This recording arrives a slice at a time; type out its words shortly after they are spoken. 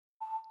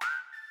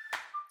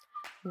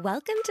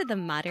Welcome to the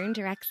Modern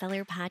Direct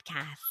Seller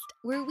Podcast,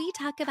 where we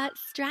talk about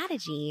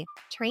strategy,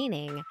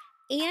 training,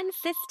 and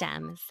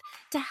systems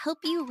to help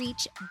you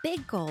reach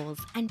big goals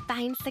and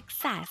find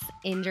success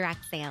in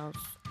direct sales.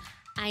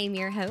 I'm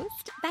your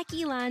host,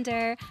 Becky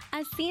Launder,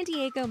 a San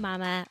Diego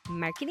mama,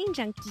 marketing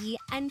junkie,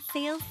 and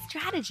sales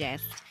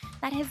strategist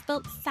that has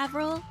built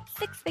several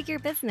six-figure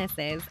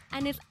businesses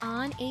and is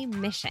on a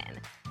mission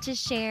to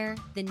share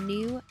the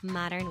new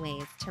modern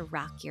ways to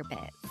rock your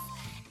biz.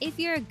 If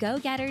you're a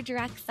go-getter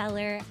direct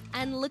seller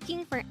and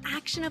looking for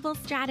actionable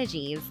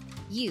strategies,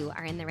 you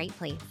are in the right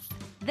place.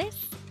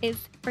 This is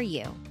for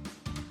you.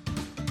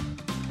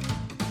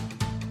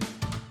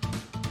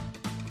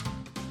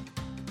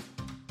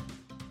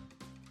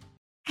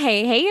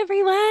 Hey,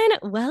 everyone.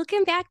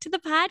 Welcome back to the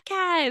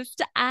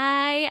podcast.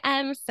 I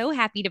am so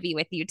happy to be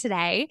with you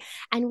today.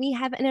 And we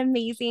have an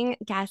amazing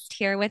guest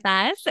here with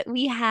us.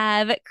 We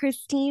have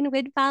Christine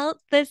Widfelt,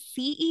 the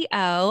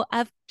CEO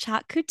of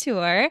Chalk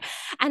Couture.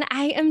 And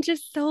I am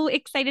just so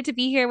excited to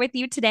be here with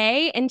you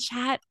today and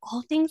chat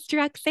all things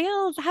direct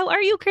sales. How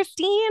are you,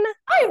 Christine?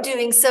 I'm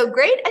doing so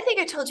great. I think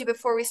I told you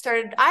before we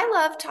started, I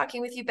love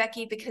talking with you,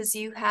 Becky, because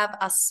you have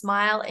a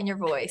smile in your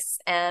voice.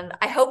 And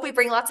I hope we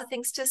bring lots of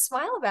things to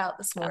smile about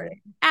this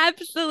morning.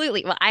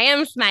 Absolutely. Well, I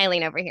am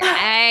smiling over here.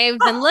 I've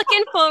been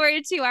looking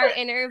forward to our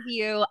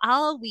interview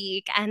all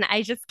week, and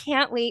I just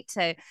can't wait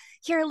to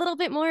hear a little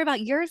bit more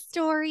about your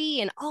story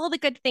and all the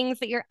good things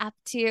that you're up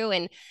to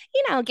and,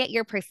 get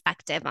your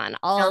perspective on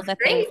all Sounds the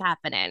great. things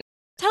happening.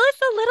 Tell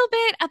us a little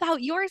bit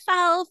about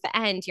yourself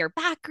and your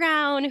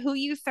background, who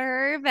you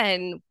serve,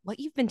 and what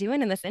you've been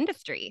doing in this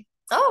industry.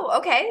 Oh,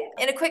 okay.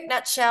 In a quick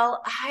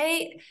nutshell,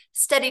 I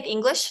studied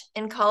English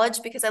in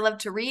college because I love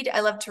to read,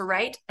 I love to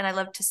write, and I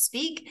love to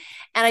speak.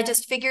 And I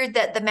just figured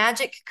that the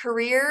magic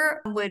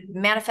career would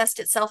manifest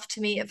itself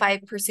to me if I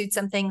pursued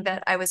something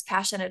that I was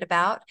passionate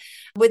about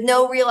with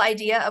no real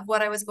idea of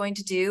what I was going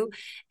to do.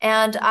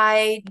 And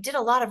I did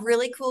a lot of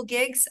really cool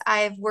gigs.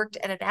 I've worked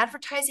at an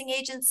advertising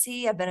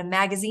agency, I've been a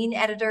magazine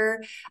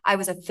editor, I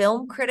was a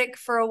film critic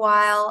for a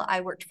while,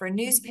 I worked for a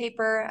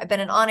newspaper, I've been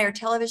an on-air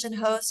television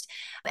host.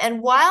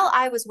 And while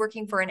I was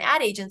working for an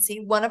ad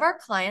agency, one of our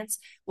clients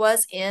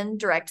was in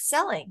direct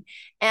selling.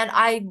 And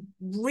I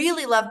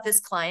really loved this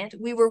client.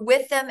 We were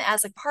with them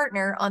as a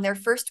partner on their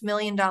first $1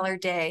 million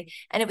day.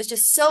 And it was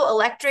just so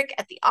electric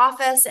at the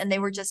office. And they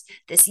were just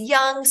this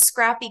young,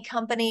 scrappy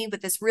company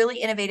with this really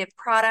innovative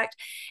product.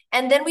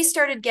 And then we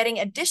started getting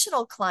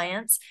additional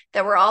clients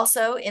that were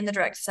also in the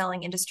direct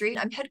selling industry.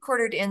 I'm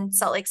headquartered in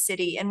Salt Lake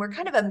City, and we're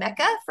kind of a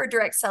mecca for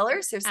direct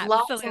sellers. There's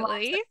lots and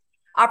lots of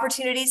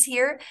opportunities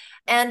here.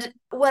 And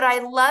what I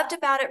loved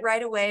about it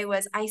right away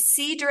was I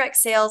see direct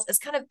sales as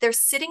they're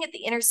sitting at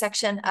the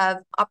intersection of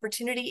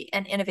opportunity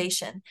and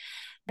innovation.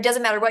 It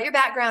doesn't matter what your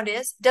background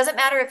is. It doesn't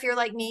matter if you're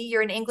like me,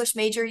 you're an English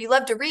major, you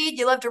love to read,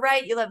 you love to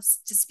write, you love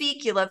to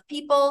speak, you love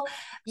people.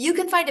 You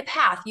can find a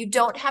path. You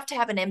don't have to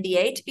have an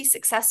MBA to be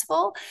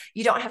successful.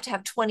 You don't have to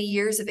have 20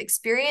 years of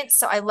experience.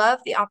 So I love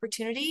the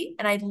opportunity,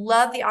 and I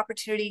love the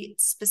opportunity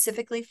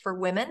specifically for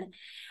women.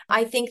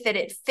 I think that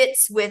it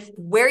fits with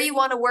where you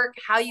want to work,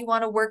 how you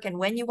want to work, and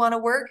when you want to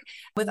work,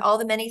 with all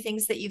the many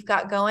things that you've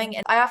got going.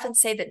 And I often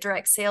say that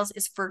direct sales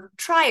is for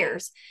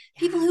triers,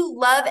 people who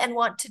love and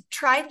want to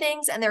try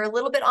things, and they're a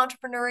little bit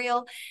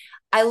entrepreneurial.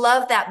 I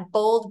love that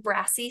bold,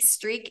 brassy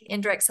streak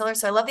in direct seller.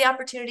 So I love the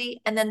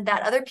opportunity. And then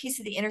that other piece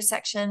of the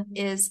intersection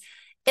is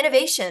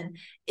innovation.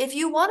 If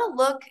you want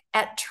to look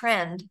at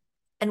trend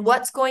and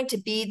what's going to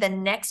be the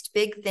next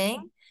big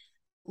thing,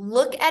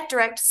 look at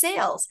direct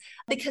sales,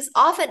 because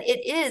often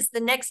it is the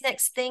next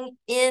thing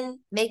in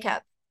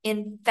makeup,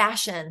 in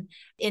fashion,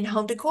 in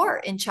home decor,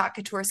 in Chalk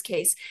Couture's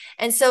case.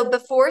 And so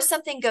before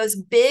something goes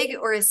big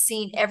or is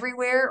seen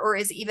everywhere or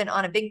is even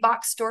on a big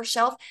box store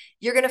shelf,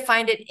 you're going to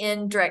find it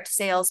in direct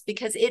sales,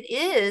 because it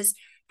is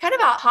kind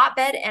of a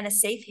hotbed and a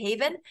safe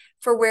haven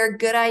for where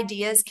good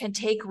ideas can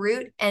take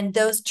root, and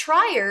those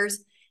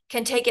triers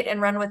can take it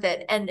and run with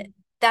it. And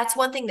that's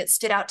one thing that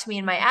stood out to me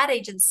in my ad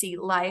agency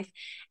life.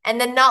 And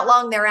then not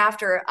long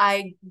thereafter,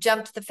 I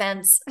jumped the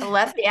fence,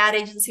 left the ad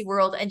agency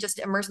world, and just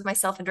immersed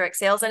myself in direct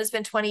sales. And it's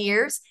been 20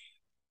 years,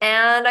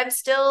 and I'm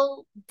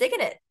still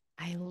digging it.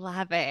 I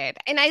love it.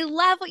 And I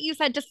love what you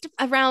said just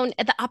around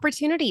the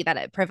opportunity that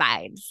it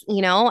provides.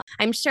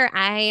 I'm sure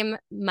I'm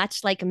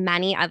much like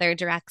many other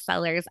direct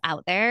sellers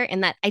out there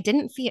in that I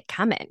didn't see it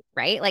coming,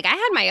 right? Like I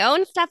had my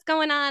own stuff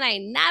going on. I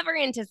never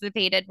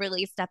anticipated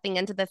really stepping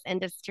into this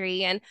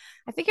industry. And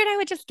I figured I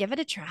would just give it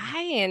a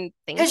try, and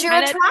things because you're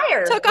a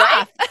trier, took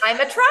right? off. I'm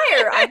a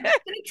trier. I'm just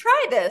going to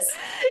try this.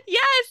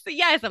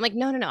 Yes. I'm like,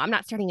 no. I'm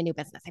not starting a new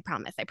business. I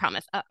promise.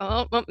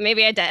 Oh, well,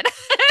 maybe I did.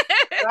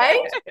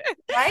 Right?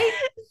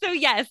 So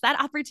yes, that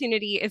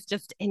opportunity is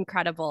just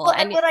incredible. Well,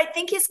 and what I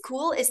think is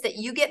cool is that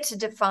you get to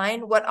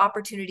define what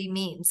opportunity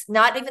means.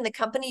 Not even the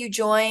company you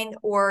join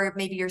or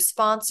maybe your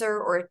sponsor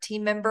or a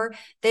team member,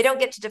 they don't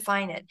get to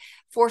define it.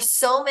 For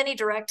so many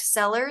direct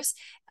sellers,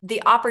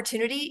 the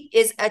opportunity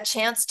is a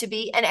chance to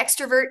be an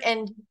extrovert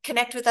and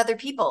connect with other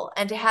people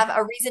and to have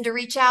a reason to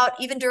reach out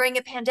even during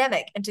a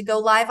pandemic and to go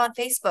live on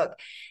Facebook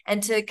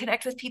and to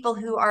connect with people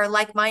who are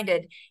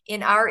like-minded.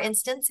 In our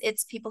instance,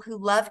 it's people who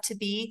love to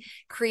be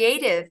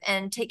creative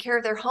and take care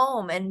of their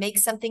home and make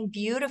something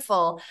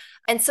beautiful.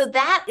 And so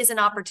that is an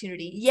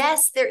opportunity.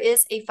 Yes, there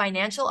is a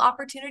financial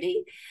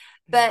opportunity,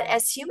 but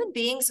as human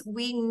beings,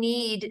 we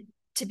need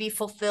to be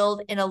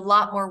fulfilled in a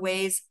lot more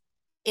ways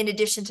in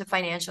addition to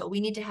financial. We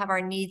need to have our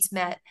needs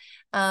met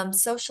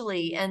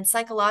socially and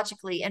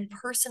psychologically and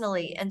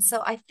personally. And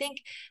so I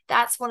think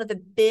that's one of the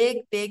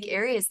big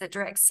areas that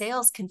direct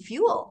sales can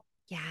fuel.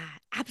 Yeah,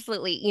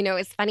 absolutely.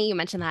 It's funny you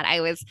mentioned that.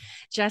 I was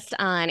just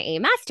on a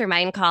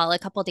mastermind call a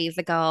couple days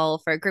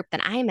ago for a group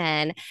that I'm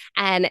in,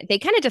 and they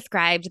kind of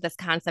described this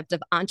concept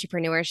of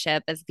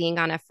entrepreneurship as being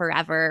on a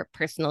forever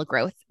personal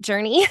growth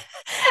journey.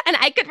 And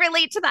I could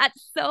relate to that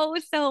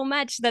so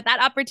much that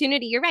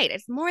opportunity, you're right,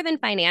 it's more than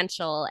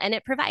financial and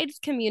it provides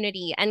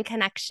community and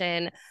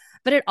connection,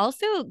 but it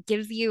also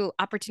gives you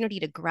opportunity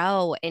to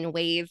grow in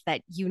ways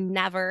that you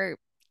never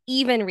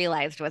even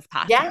realized was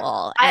Yeah.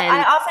 possible. I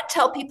And often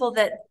tell people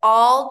that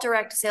all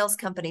direct sales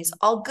companies,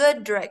 all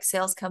good direct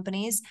sales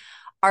companies,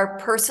 are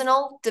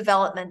personal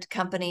development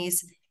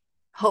companies,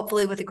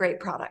 hopefully with a great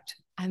product.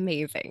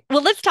 amazing.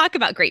 Well, let's talk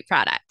about great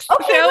products.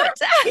 Okay,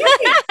 So yay.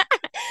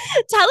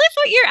 tell us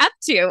what you're up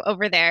to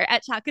over there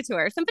at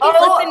Chakatur. Somebody's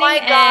Oh listening my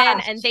in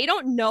gosh. and they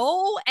don't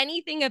know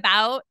anything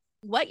about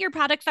what your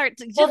products are.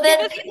 Just Well, give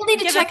then us people need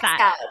to give us check us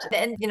that. out.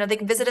 And, they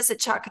can visit us at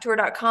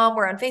chatcouture.com.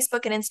 We're on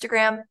Facebook and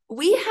Instagram.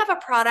 We have a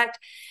product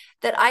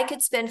that I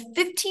could spend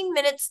 15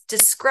 minutes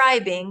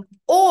describing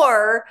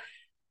or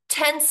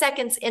 10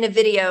 seconds in a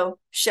video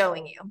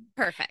showing you.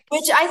 Perfect.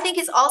 Which I think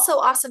is also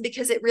awesome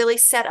because it really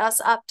set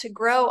us up to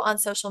grow on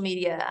social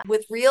media.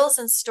 With reels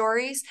and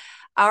stories,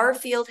 our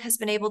field has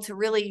been able to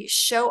really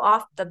show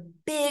off the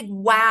big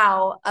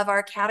wow of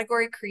our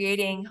category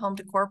creating home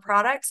decor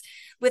products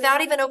without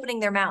even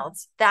opening their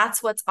mouths.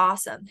 That's what's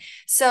awesome.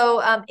 So,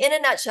 in a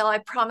nutshell, I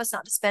promise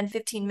not to spend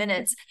 15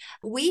 minutes.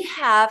 We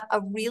have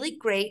a really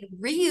great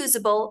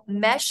reusable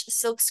mesh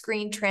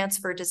silkscreen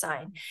transfer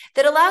design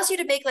that allows you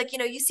to make, like,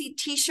 you see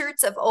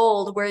t-shirts of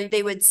old where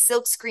they would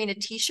silkscreen a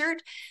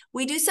t-shirt.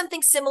 We do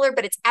something similar,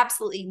 but it's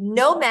absolutely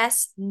no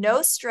mess,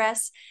 no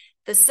stress.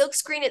 The silk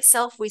screen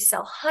itself, we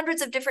sell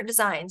hundreds of different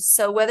designs.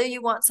 So whether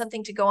you want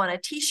something to go on a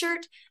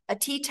t-shirt, a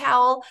tea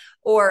towel,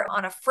 or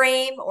on a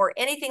frame or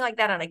anything like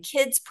that, on a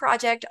kid's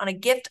project, on a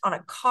gift, on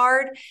a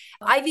card.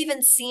 I've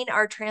even seen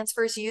our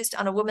transfers used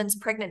on a woman's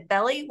pregnant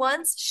belly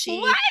once.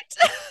 She What?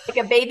 like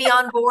a baby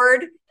on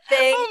board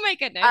thing. Oh my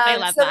goodness. I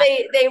love So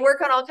that. they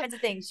work on all kinds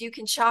of things. You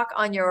can chalk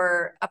on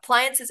your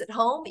appliances at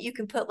home. You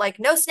can put like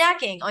no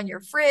snacking on your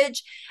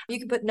fridge. You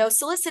can put no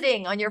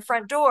soliciting on your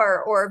front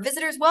door or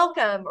visitors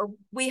welcome. Or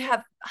we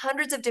have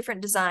hundreds of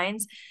different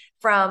designs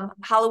from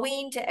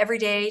Halloween to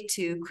everyday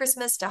to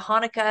Christmas to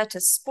Hanukkah to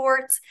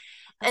sports.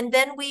 And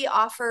then we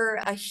offer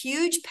a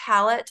huge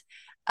palette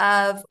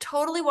of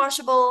totally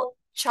washable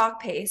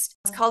chalk paste.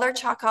 It's called our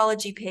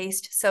Chalkology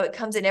paste. So it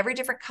comes in every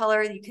different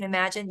color you can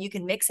imagine. You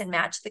can mix and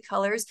match the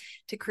colors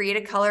to create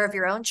a color of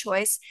your own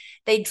choice.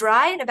 They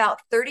dry in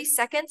about 30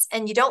 seconds,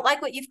 and you don't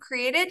like what you've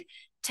created,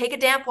 take a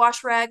damp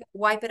wash rag,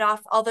 wipe it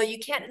off. Although you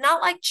can't,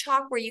 not like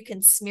chalk where you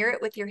can smear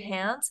it with your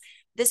hands.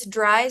 This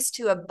dries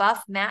to a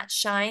buff matte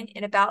shine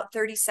in about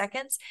 30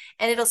 seconds,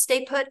 and it'll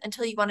stay put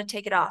until you want to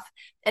take it off.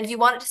 And if you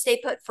want it to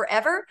stay put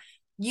forever,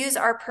 use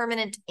our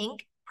permanent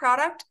ink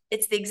product.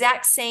 It's the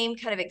exact same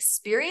kind of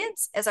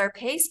experience as our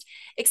paste,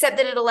 except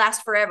that it'll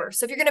last forever.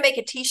 So if you're going to make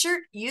a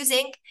t-shirt, use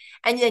ink,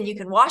 and then you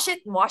can wash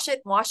it and wash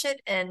it and wash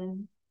it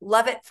and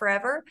love it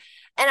forever.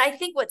 And I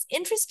think what's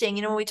interesting,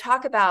 when we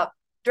talk about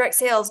direct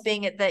sales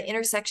being at the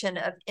intersection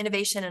of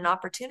innovation and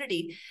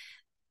opportunity,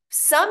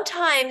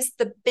 sometimes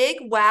the big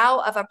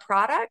wow of a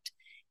product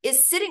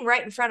is sitting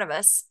right in front of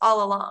us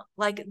all along.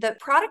 Like the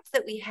product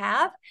that we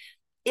have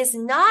is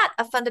not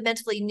a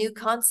fundamentally new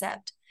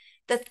concept.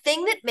 The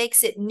thing that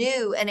makes it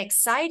new and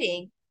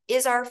exciting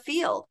is our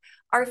field.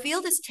 Our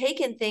field has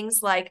taken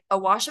things like a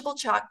washable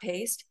chalk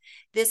paste,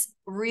 this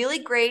really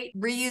great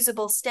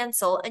reusable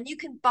stencil, and you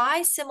can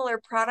buy similar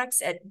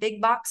products at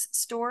big box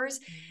stores.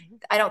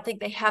 I don't think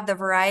they have the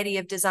variety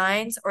of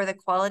designs or the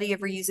quality of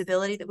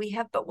reusability that we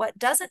have. But what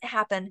doesn't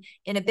happen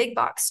in a big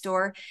box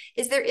store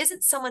is there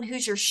isn't someone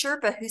who's your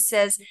Sherpa who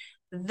says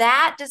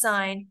that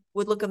design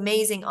would look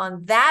amazing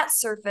on that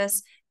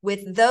surface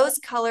with those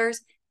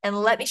colors, and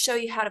let me show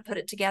you how to put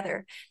it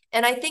together.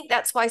 And I think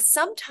that's why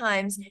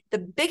sometimes the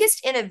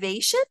biggest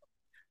innovation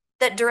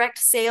that direct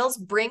sales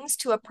brings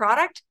to a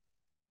product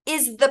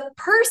is the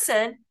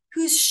person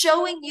who's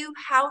showing you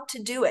how to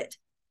do it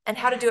and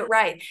how to do it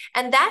right.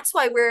 And that's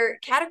why we're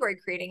category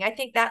creating. I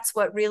think that's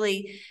what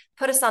really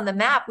put us on the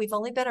map. We've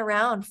only been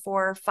around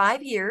for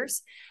 5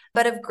 years,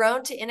 but have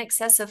grown to in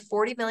excess of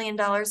 $40 million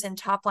in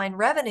top line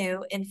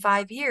revenue in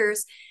 5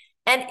 years.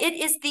 And it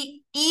is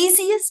the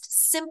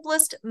easiest,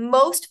 simplest,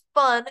 most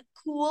fun,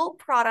 cool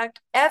product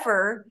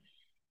ever.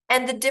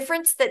 And the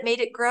difference that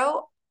made it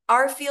grow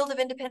our field of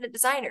independent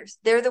designers.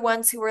 They're the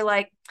ones who were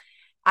like,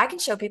 I can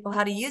show people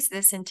how to use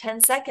this in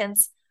 10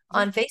 seconds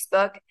on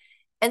Facebook.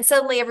 And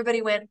suddenly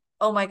everybody went,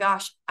 oh my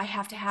gosh, I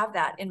have to have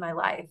that in my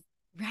life.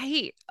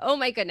 Right. Oh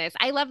my goodness.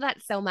 I love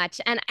that so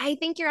much. And I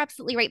think you're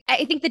absolutely right.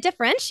 I think the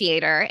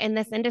differentiator in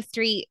this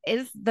industry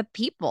is the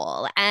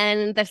people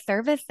and the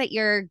service that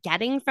you're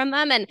getting from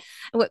them. And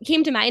what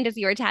came to mind as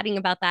you were chatting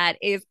about that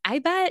is I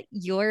bet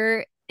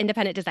your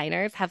independent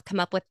designers have come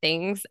up with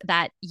things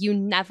that you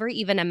never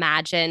even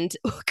imagined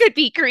could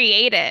be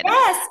created.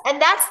 Yes.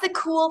 And that's the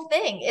cool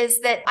thing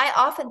is that I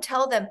often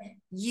tell them,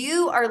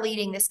 you are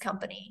leading this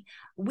company.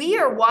 We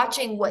are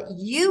watching what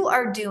you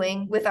are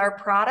doing with our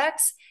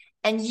products,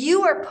 and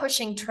you are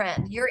pushing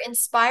trend. You're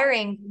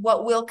inspiring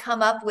what we'll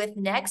come up with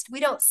next. We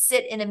don't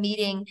sit in a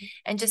meeting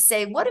and just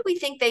say, what do we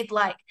think they'd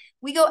like?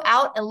 We go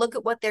out and look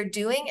at what they're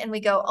doing and we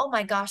go, oh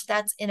my gosh,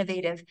 that's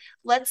innovative.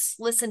 Let's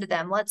listen to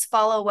them. Let's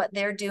follow what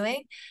they're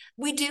doing.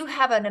 We do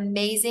have an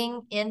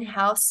amazing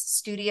in-house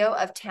studio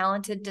of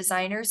talented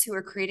designers who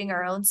are creating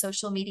our own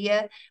social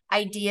media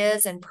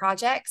ideas and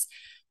projects,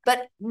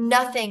 but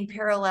nothing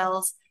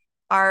parallels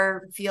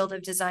our field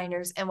of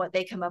designers and what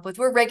they come up with.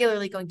 We're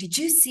regularly going, did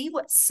you see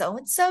what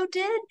so-and-so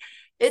did?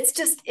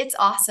 It's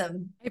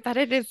awesome. I bet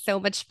it is so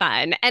much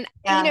fun. And,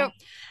 Yeah.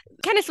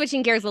 kind of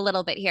switching gears a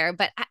little bit here,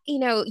 but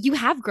you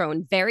have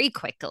grown very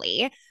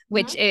quickly,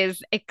 which Mhm.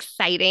 is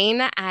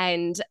exciting,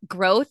 and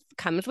growth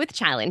comes with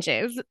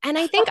challenges. And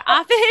I think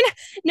often,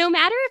 no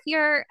matter if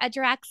you're a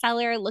direct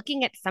seller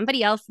looking at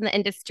somebody else in the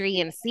industry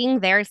and seeing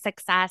their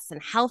success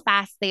and how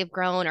fast they've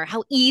grown or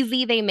how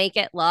easy they make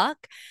it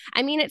look,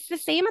 I mean, it's the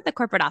same at the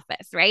corporate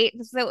office, right?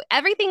 So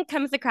everything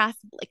comes across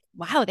like,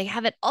 wow, they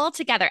have it all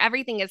together.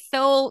 Everything is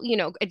so,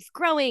 it's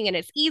growing and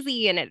it's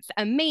easy and it's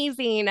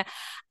amazing.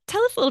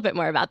 Tell us a little bit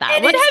more about that.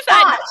 And What it's has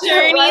that not,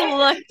 journey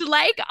right? looked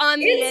like on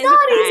the It's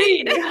not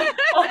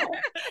inside? easy.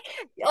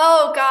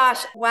 Oh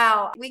gosh,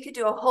 wow. We could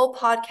do a whole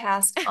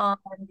podcast on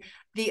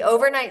the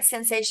overnight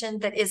sensation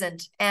that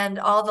isn't, and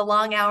all the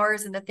long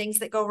hours and the things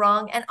that go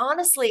wrong. And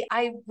honestly,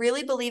 I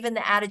really believe in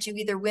the adage, you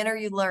either win or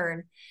you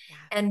learn. Yeah.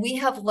 And we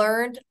have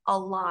learned a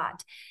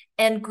lot.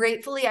 And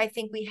gratefully, I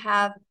think we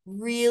have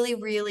really,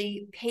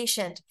 really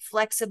patient,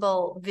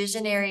 flexible,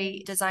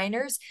 visionary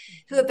designers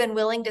who have been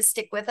willing to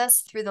stick with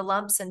us through the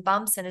lumps and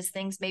bumps and as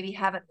things maybe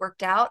haven't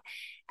worked out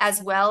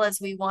as well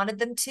as we wanted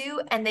them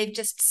to. And they've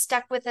just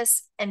stuck with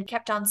us and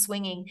kept on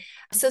swinging.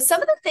 So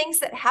some of the things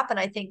that happen,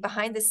 I think,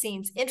 behind the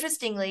scenes,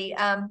 interestingly,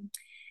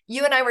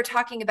 you and I were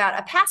talking about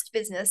a past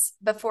business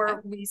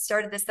before we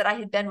started this that I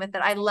had been with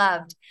that I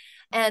loved.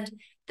 And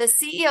the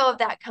CEO of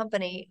that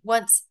company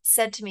once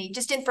said to me,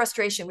 just in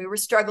frustration, we were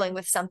struggling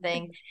with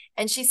something.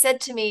 And she said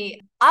to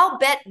me, I'll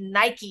bet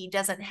Nike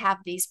doesn't have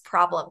these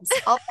problems.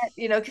 I'll bet,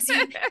 because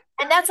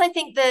and that's, I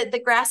think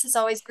the grass is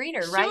always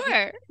greener, right?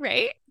 Sure,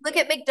 right? Look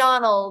at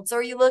McDonald's,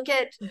 or you look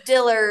at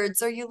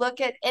Dillard's, or you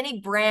look at any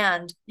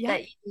brand Yeah.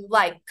 that you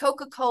like,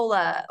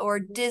 Coca-Cola or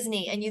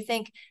Disney, and you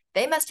think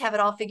they must have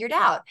it all figured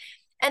out.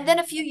 And then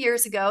a few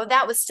years ago,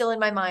 that was still in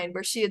my mind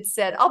where she had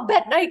said, I'll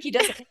bet Nike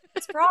doesn't have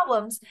these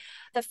problems.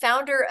 The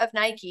founder of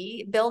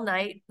Nike, Bill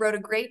Knight, wrote a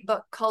great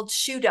book called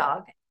Shoe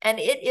Dog. And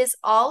it is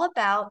all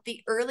about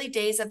the early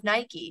days of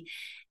Nike.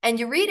 And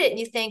you read it and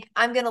you think,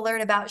 I'm going to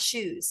learn about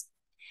shoes.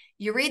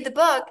 You read the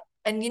book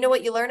and you know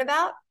what you learn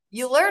about?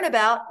 You learn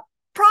about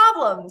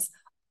problems,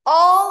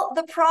 all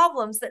the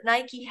problems that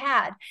Nike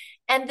had.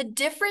 And the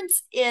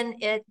difference in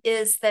it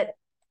is that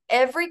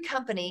every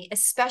company,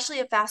 especially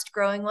a fast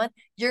growing one,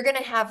 you're going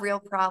to have real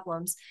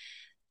problems.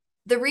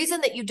 The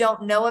reason that you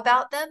don't know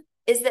about them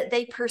is that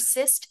they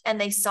persist and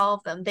they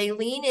solve them. They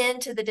lean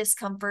into the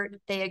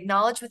discomfort. They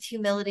acknowledge with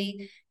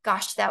humility,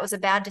 gosh, that was a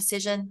bad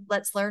decision.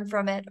 Let's learn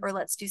from it, or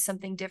let's do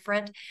something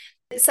different.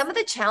 Some of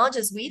the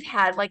challenges we've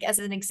had, like as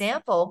an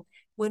example,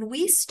 when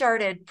we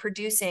started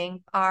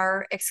producing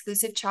our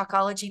exclusive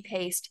Chalkology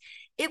paste,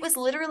 it was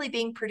literally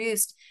being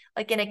produced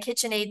like in a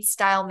KitchenAid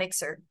style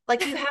mixer,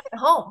 like you have at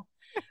home.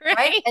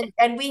 Right.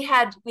 And we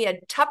had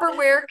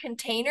Tupperware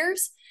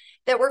containers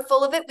that were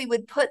full of it. We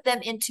would put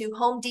them into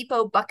Home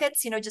Depot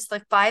buckets, just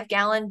like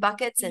 5-gallon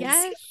buckets, and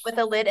Yes. with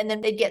a lid, and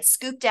then they'd get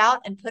scooped out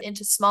and put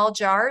into small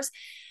jars.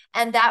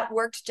 And that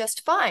worked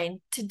just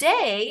fine.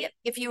 Today,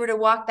 if you were to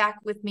walk back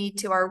with me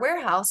to our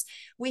warehouse,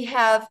 we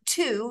have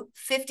two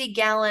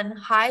 50-gallon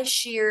high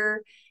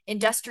shear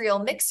industrial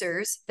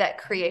mixers that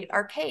create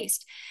our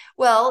paste.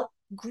 Well,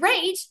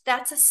 great.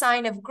 That's a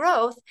sign of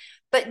growth.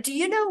 But do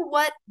you know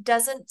what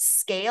doesn't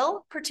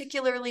scale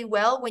particularly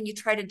well when you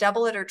try to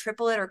double it or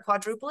triple it or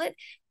quadruple it?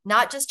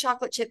 Not just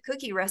chocolate chip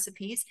cookie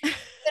recipes,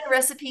 even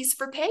recipes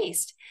for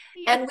paste.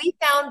 Yeah. And we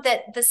found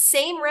that the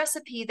same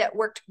recipe that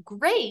worked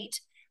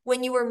great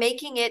when you were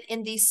making it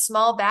in these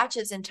small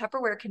batches in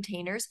Tupperware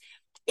containers,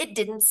 it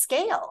didn't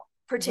scale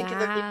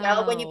particularly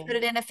well when you put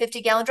it in a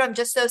 50-gallon drum.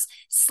 Just those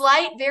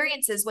slight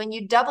variances when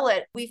you double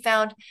it, we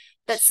found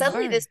that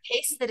suddenly this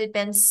paste that had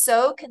been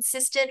so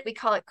consistent, we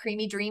call it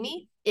creamy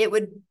dreamy, it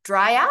would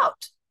dry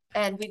out.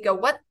 And we'd go,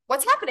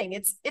 what's happening?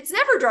 It's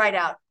never dried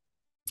out.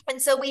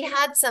 And so we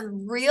had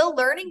some real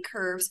learning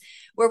curves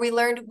where we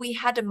learned we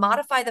had to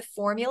modify the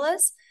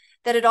formulas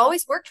that had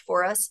always worked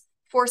for us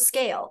for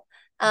scale.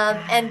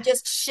 And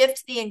just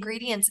shift the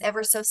ingredients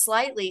ever so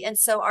slightly. And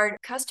so our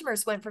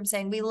customers went from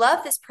saying, we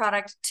love this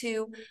product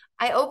to,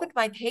 I opened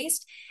my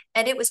paste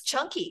and it was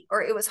chunky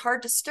or it was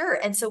hard to stir.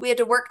 And so we had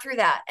to work through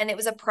that. And it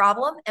was a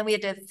problem and we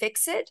had to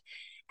fix it.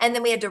 And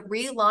then we had to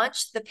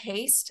relaunch the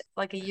paste.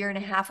 Like a year and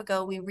a half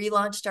ago, we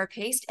relaunched our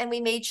paste and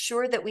we made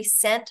sure that we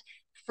sent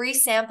free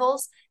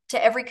samples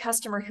to every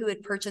customer who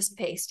had purchased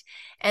paste.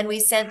 And we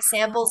sent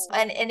samples,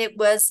 and it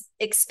was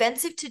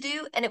expensive to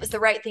do, and it was the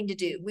right thing to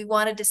do. We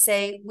wanted to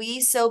say, we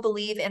so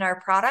believe in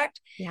our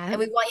product, and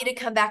we want you to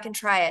come back and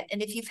try it.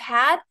 And if you've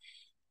had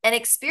an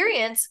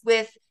experience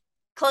with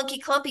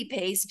clunky clumpy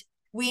paste,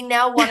 we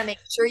now want to make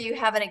sure you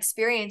have an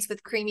experience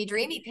with creamy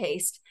dreamy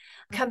paste.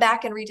 Come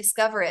back and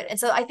rediscover it. And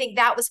so I think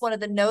that was one of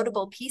the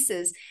notable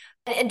pieces,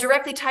 and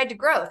directly tied to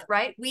growth,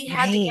 right? We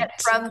had to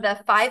get from the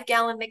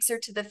 5-gallon mixer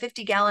to the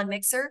 50-gallon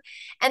mixer.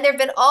 And there have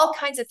been all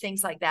kinds of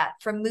things like that,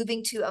 from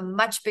moving to a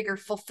much bigger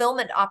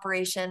fulfillment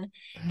operation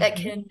that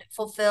can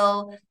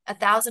fulfill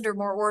 1,000 or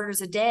more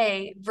orders a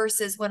day,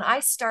 versus when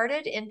I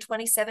started in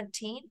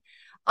 2017,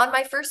 on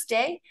my first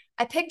day,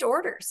 I picked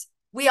orders.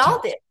 We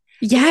all did.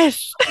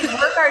 Yes. We'd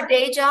work our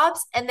day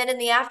jobs, and then in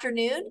the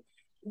afternoon,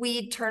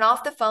 we'd turn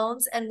off the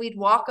phones and we'd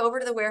walk over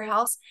to the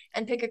warehouse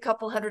and pick a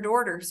couple hundred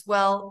orders.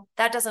 Well,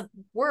 that doesn't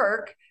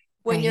work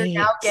when you're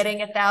now getting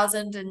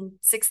 1,000 and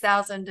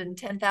 6,000 and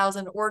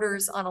 10,000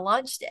 orders on a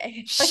launch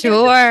day.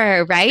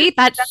 Sure, right?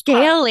 That's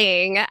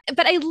scaling.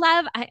 But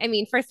I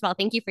mean, first of all,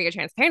 thank you for your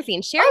transparency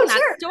and sharing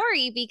that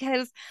story,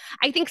 because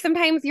I think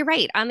sometimes you're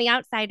right. On the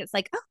outside, it's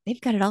like, oh, they've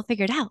got it all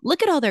figured out.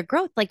 Look at all their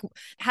growth. Like,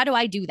 how do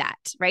I do that?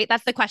 Right?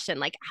 That's the question.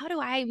 Like, how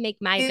do I make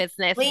my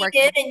business work?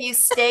 In and you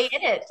stay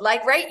in it.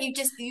 Like, right? You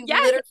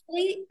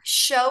literally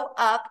show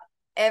up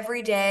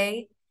every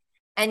day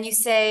and you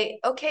say,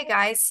 okay,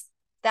 guys,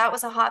 that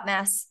was a hot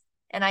mess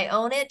and I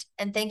own it.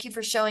 And thank you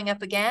for showing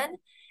up again.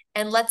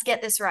 And let's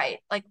get this right.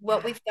 Like,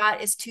 what we've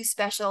got is too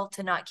special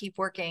to not keep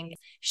working.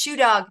 Shoe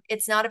Dog,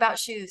 it's not about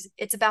shoes.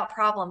 It's about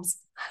problems.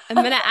 I'm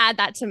going to add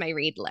that to my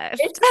read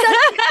list.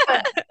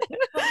 I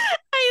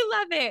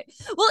love it.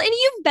 Well, and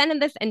you've been in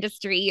this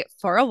industry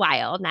for a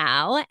while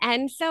now.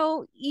 And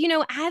so,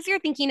 as you're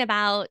thinking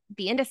about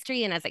the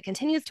industry and as it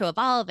continues to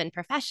evolve and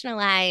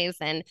professionalize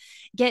and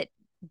get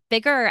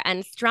bigger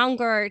and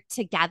stronger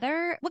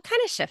together, what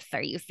kind of shifts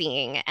are you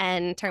seeing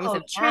in terms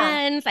of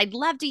trends? I'd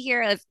love to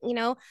hear, as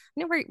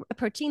we're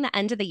approaching the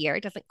end of the year.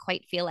 It doesn't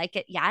quite feel like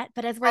it yet,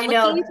 but as we're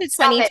looking to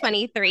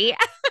 2023,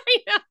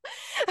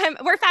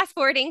 we're fast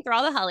forwarding through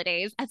all the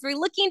holidays. As we're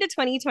looking to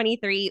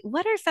 2023,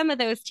 what are some of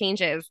those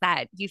changes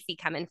that you see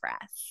coming for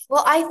us?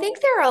 Well, I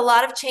think there are a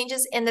lot of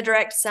changes in the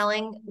direct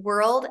selling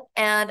world,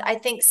 and I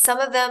think some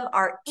of them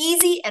are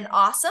easy and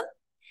awesome.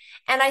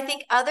 And I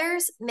think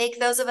others make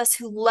those of us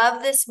who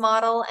love this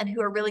model and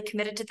who are really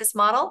committed to this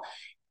model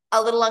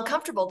a little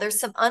uncomfortable. There's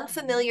some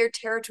unfamiliar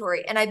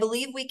territory, and I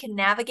believe we can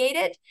navigate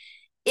it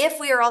if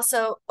we are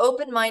also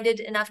open-minded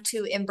enough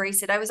to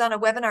embrace it. I was on a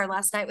webinar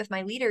last night with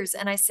my leaders,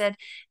 and I said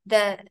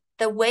the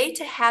way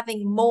to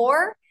having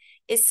more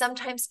is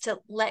sometimes to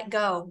let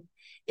go.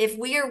 If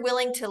we are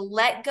willing to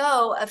let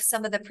go of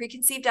some of the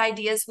preconceived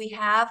ideas we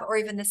have, or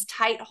even this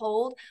tight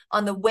hold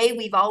on the way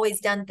we've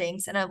always done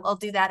things, and I'll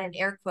do that in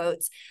air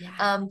quotes,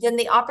 then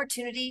the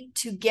opportunity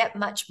to get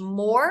much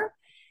more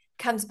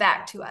comes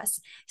back to us.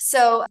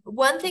 So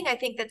one thing I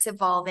think that's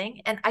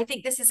evolving, and I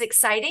think this is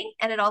exciting,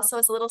 and it also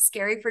is a little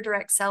scary for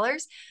direct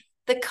sellers,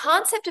 the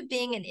concept of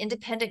being an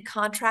independent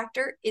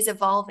contractor is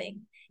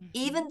evolving.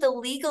 Even the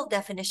legal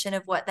definition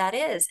of what that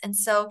is. And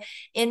so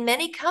in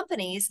many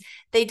companies,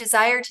 they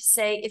desire to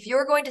say, if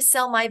you're going to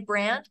sell my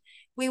brand,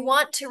 we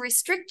want to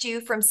restrict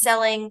you from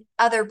selling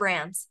other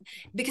brands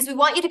because we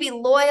want you to be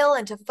loyal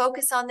and to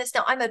focus on this.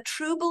 Now, I'm a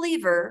true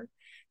believer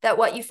that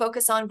what you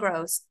focus on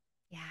grows.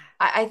 Yeah.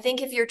 I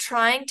think if you're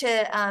trying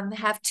to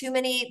have too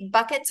many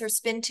buckets or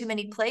spin too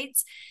many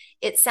plates,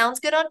 it sounds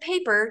good on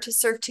paper to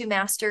serve two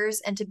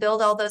masters and to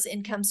build all those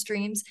income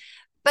streams.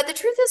 But the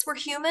truth is we're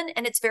human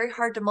and it's very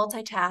hard to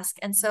multitask.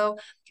 And so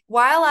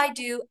while I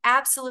do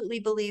absolutely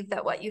believe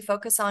that what you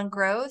focus on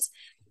grows,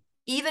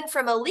 even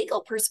from a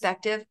legal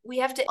perspective, we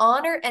have to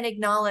honor and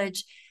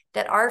acknowledge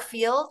that our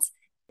fields,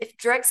 if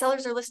direct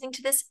sellers are listening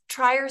to this,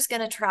 tryers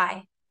going to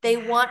try. They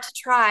want to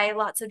try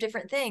lots of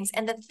different things.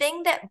 And the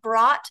thing that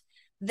brought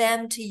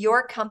them to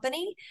your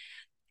company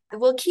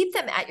will keep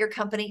them at your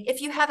company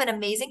if you have an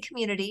amazing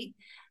community,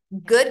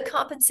 good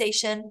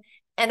compensation,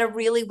 and a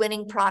really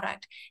winning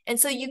product. And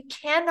so you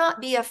cannot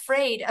be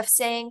afraid of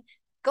saying,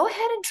 go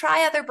ahead and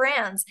try other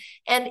brands.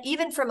 And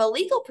even from a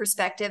legal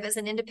perspective, as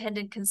an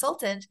independent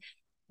consultant,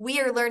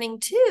 we are learning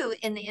too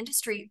in the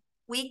industry,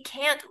 we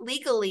can't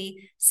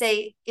legally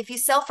say, if you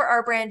sell for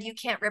our brand, you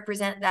can't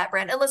represent that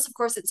brand, unless of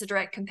course it's a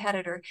direct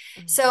competitor.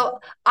 Mm-hmm. So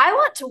I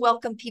want to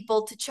welcome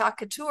people to Chalk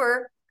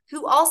Couture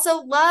who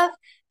also love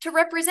to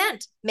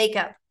represent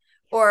makeup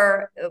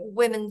or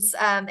women's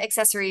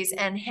accessories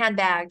and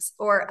handbags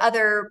or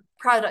other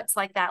products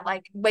like that,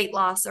 like weight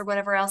loss or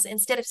whatever else,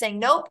 instead of saying,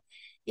 nope,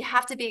 you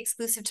have to be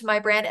exclusive to my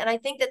brand. And I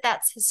think that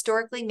that's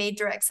historically made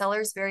direct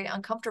sellers very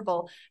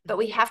uncomfortable, but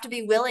we have to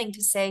be willing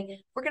to say,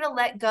 we're going to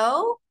let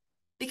go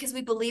because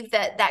we believe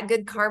that that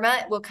good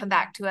karma will come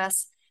back to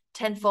us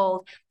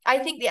tenfold. I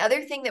think the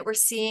other thing that we're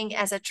seeing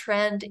as a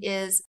trend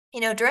is,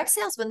 direct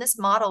sales, when this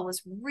model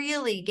was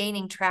really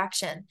gaining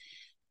traction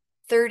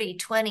 30,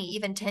 20,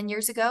 even 10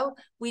 years ago,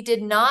 we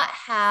did not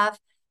have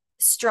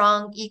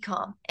strong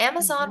e-com.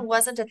 Amazon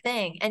wasn't a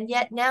thing. And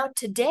yet now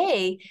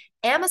today,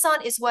 Amazon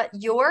is what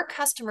your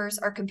customers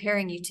are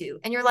comparing you to.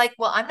 And you're like,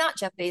 well, I'm not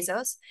Jeff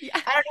Bezos. Yeah.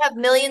 I don't have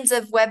millions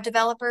of web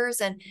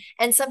developers.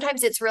 And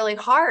sometimes it's really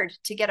hard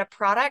to get a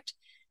product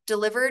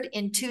delivered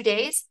in 2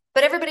 days,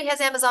 but everybody has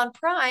Amazon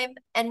Prime.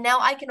 And now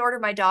I can order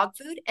my dog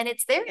food and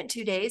it's there in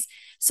 2 days.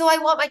 So I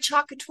want my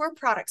Chalk Couture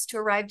products to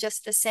arrive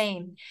just the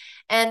same.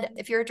 And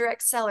if you're a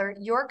direct seller,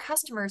 your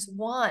customers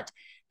want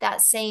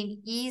that same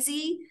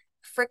easy,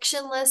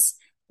 frictionless,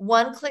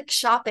 one-click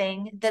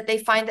shopping that they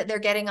find that they're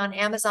getting on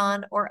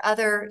Amazon or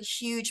other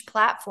huge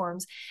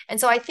platforms. And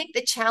so I think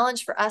the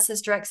challenge for us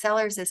as direct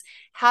sellers is,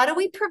 how do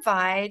we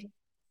provide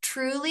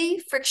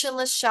truly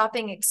frictionless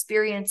shopping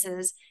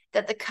experiences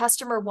that the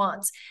customer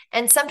wants?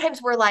 And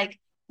sometimes we're like,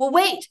 well,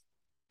 wait,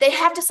 they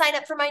have to sign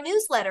up for my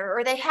newsletter,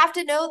 or they have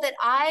to know that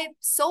I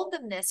sold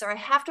them this, or I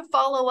have to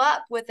follow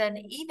up with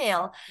an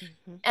email.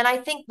 And I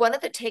think one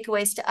of the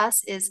takeaways to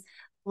us is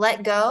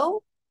let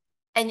go,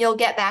 and you'll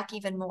get back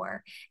even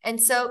more.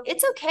 And so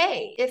it's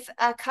okay if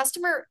a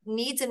customer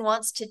needs and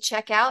wants to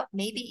check out,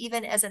 maybe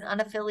even as an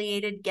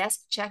unaffiliated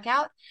guest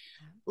checkout.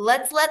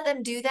 Let's let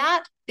them do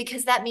that,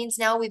 because that means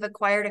now we've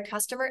acquired a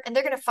customer and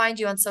they're going to find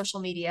you on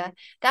social media.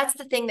 That's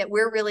the thing that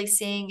we're really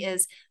seeing.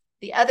 Is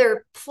the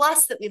other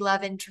plus that we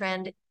love in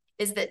trend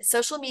is that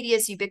social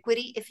media's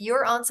ubiquity. If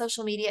you're on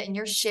social media and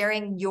you're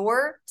sharing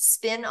your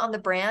spin on the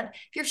brand,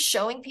 if you're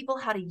showing people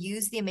how to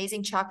use the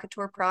amazing Chalk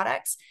Couture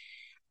products,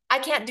 I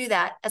can't do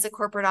that as a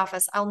corporate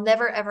office. I'll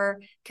never, ever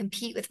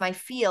compete with my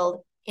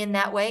field in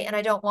that way. And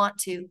I don't want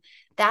to.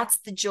 That's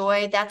the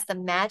joy. That's the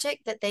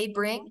magic that they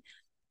bring.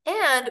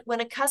 And when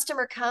a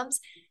customer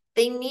comes,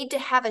 they need to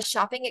have a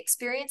shopping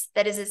experience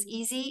that is as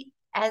easy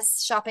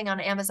as shopping on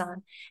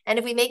Amazon. And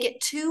if we make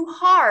it too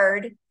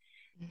hard,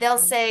 they'll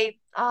say,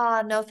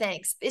 no,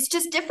 thanks. It's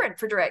just different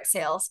for direct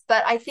sales.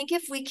 But I think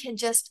if we can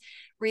just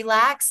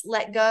relax,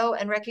 let go,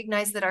 and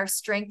recognize that our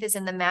strength is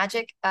in the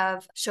magic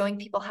of showing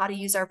people how to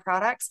use our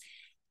products,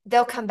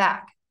 they'll come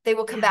back. They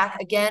will come back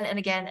again and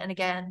again and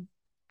again.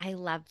 I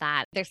love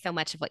that. There's so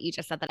much of what you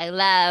just said that I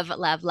love,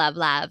 love, love,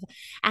 love.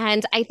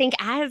 And I think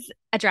as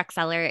a direct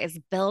seller is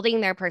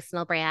building their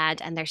personal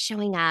brand and they're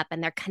showing up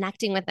and they're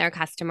connecting with their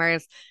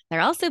customers,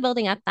 they're also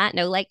building up that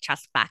know, like,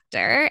 trust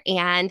factor,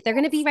 and they're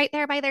going to be right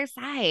there by their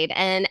side.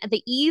 And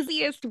the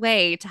easiest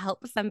way to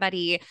help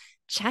somebody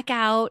check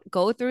out,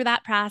 go through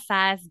that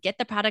process, get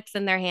the products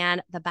in their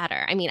hand, the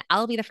better. I mean,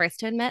 I'll be the first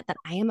to admit that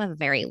I am a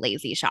very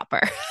lazy shopper.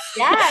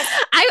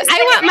 Yes.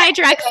 I want my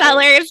direct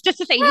sellers just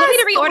to say, you want me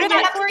to reorder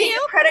that for you?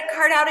 Your credit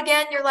card out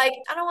again. You're like,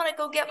 I don't want to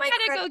go get my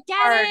credit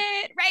card.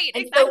 It. Right.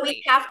 And exactly. So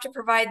we have to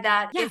provide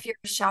that. If you're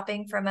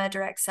shopping from a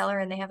direct seller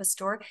and they have a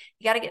store,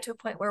 you got to get to a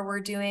point where we're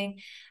doing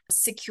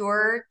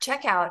secure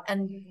checkout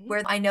and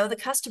where I know the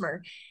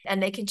customer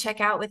and they can check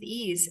out with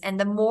ease. And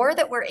the more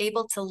that we're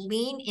able to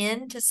lean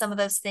into some of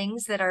those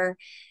things that are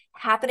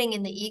happening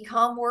in the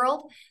e-com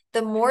world,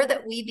 the more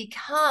that we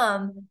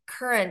become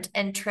current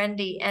and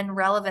trendy and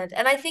relevant.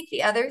 And I think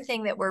the other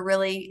thing that we're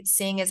really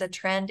seeing as a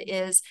trend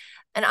is,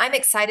 and I'm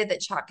excited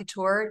that Chalk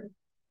Couture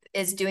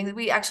is doing,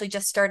 we actually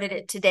just started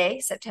it today,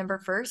 September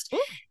 1st.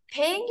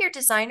 Paying your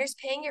designers,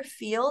 paying your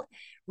field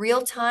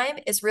real time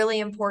is really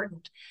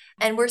important.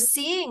 And we're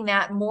seeing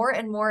that more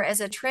and more as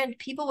a trend.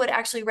 People would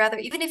actually rather,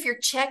 even if your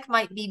check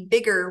might be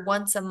bigger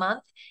once a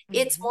month,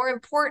 it's more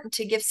important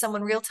to give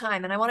someone real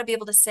time. And I want to be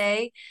able to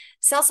say,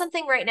 sell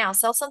something right now,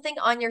 sell something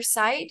on your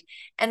site,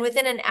 and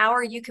within an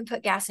hour, you can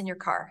put gas in your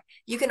car.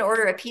 You can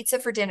order a pizza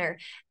for dinner.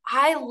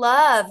 I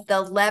love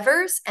the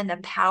levers and the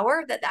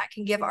power that that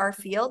can give our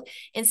field,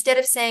 instead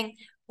of saying,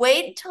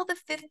 wait until the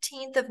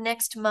 15th of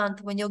next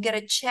month when you'll get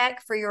a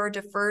check for your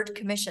deferred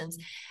commissions.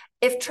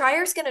 If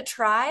Tryer's going to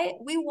try,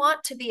 we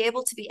want to be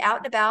able to be out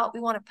and about.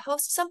 We want to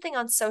post something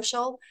on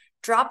social,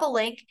 drop a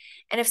link.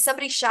 And if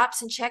somebody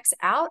shops and checks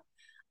out,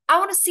 I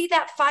want to see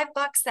that $5,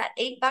 that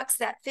 $8,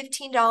 that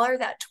 $15,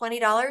 that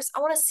 $20. I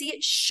want to see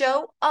it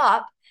show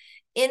up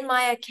in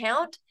my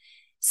account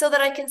so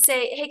that I can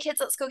say, hey kids,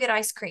 let's go get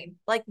ice cream.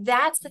 Like,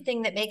 that's the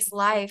thing that makes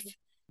life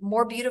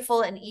more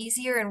beautiful and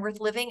easier and worth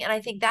living. And I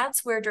think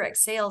that's where direct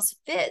sales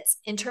fits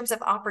in terms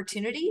of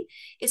opportunity,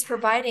 is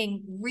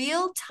providing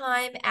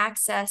real-time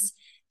access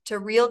to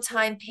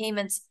real-time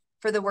payments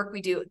for the work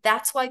we do.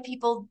 That's why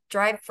people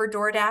drive for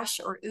DoorDash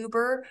or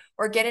Uber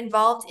or get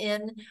involved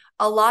in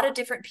a lot of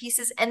different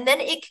pieces. And then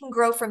it can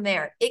grow from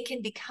there. It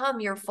can become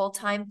your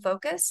full-time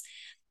focus.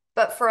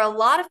 But for a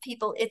lot of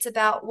people, it's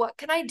about what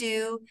can I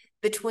do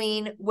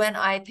between when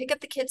I pick up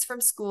the kids from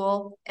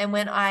school and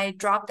when I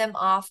drop them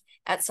off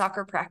at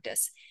soccer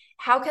practice.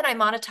 How can I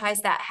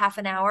monetize that half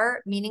an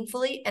hour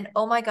meaningfully? And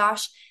oh my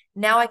gosh,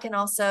 now I can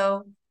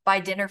also buy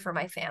dinner for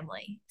my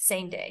family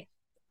same day.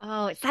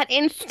 Oh, it's that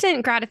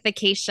instant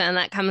gratification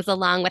that comes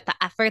along with the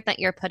effort that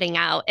you're putting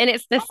out. And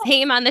it's the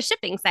same on the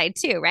shipping side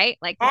too, right?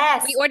 Like we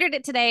Yes. ordered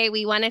it today.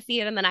 We want to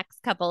see it in the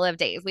next couple of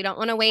days. We don't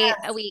want to wait a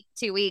Yes. week,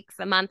 2 weeks,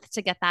 a month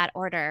to get that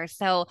order.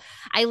 So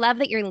I love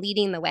that you're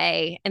leading the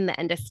way in the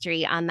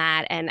industry on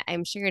that. And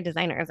I'm sure your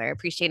designers are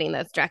appreciating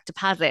those direct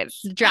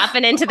deposits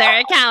dropping into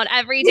their account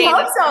every We day.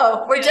 hope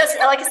so. We're just,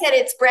 like I said,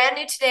 it's brand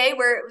new today.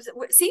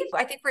 See,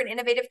 I think we're an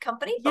innovative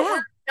company, but Yeah.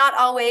 we're not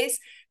always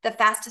the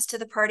fastest to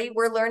the party.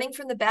 We're learning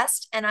from the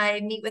best. And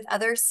I meet with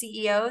other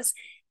CEOs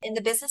in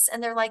the business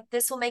and they're like,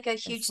 this will make a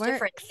huge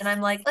difference. And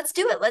I'm like, let's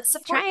do it. Let's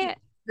support Try you. it.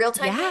 Real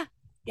time. Yeah.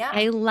 Yeah.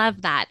 I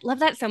love that. Love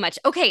that so much.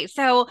 Okay,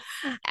 so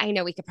I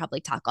know we could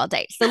probably talk all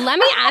day. So let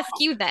me ask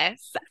you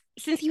this.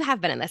 Since you have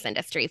been in this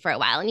industry for a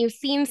while and you've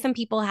seen some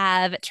people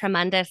have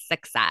tremendous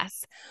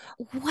success,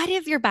 what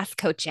is your best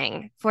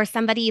coaching for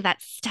somebody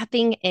that's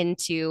stepping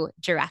into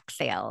direct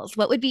sales?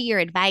 What would be your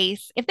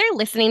advice if they're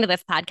listening to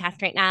this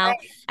podcast right now Right.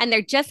 and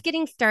they're just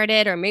getting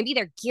started, or maybe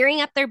they're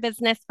gearing up their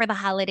business for the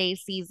holiday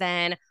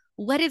season?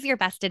 What is your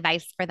best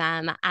advice for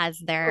them as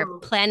they're Ooh.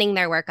 planning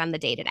their work on the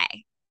day to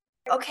day?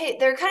 Okay,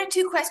 there are kind of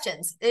two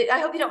questions. I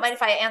hope you don't mind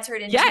if I answer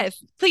it in two.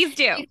 Yes, please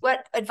do.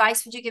 What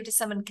advice would you give to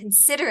someone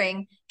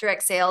considering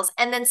direct sales,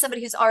 and then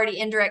somebody who's already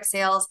in direct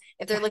sales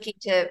if they're looking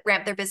to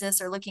ramp their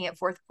business or looking at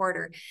fourth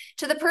quarter?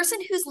 To the person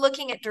who's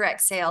looking at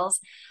direct sales,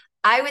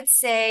 I would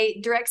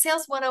say direct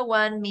sales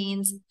 101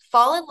 means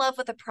fall in love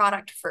with a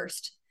product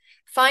first.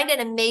 Find an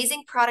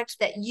amazing product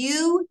that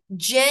you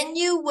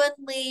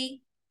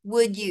genuinely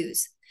would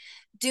use.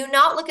 Do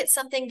not look at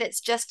something that's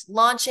just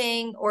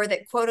launching or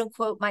that quote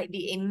unquote might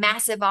be a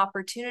massive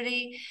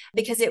opportunity,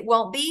 because it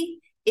won't be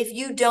if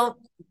you don't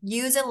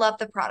use and love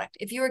the product.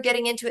 If you are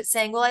getting into it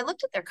saying, well, I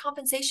looked at their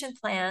compensation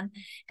plan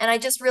and I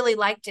just really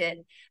liked it,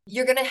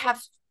 you're going to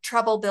have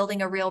trouble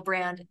building a real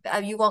brand.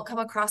 You won't come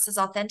across as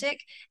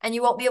authentic and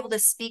you won't be able to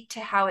speak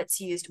to how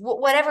it's used,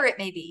 whatever it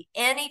may be.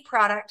 Any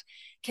product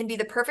can be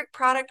the perfect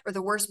product or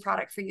the worst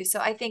product for you. So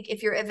I think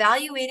if you're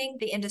evaluating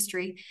the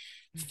industry,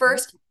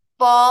 first,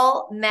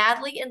 fall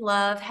madly in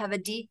love, have a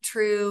deep,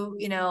 true,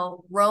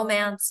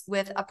 romance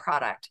with a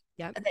product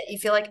that you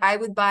feel like I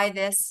would buy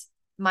this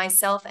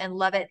myself and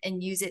love it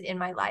and use it in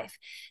my life.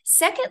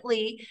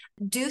 Secondly,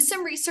 do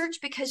some research,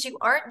 because you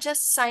aren't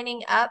just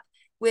signing up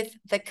with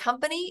the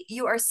company,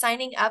 you are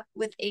signing up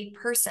with a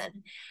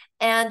person.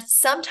 And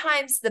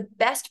sometimes the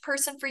best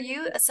person for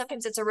you,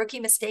 sometimes it's a rookie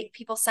mistake.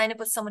 People sign up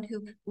with someone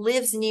who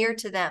lives near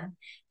to them.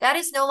 That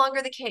is no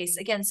longer the case.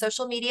 Again,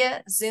 social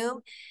media, Zoom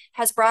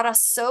has brought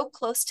us so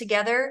close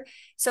together.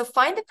 So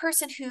find the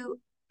person who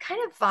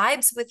kind of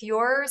vibes with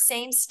your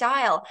same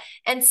style.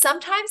 And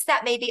sometimes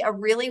that may be a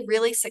really,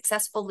 really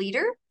successful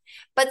leader,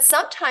 but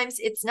sometimes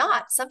it's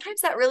not.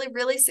 Sometimes that really,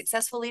 really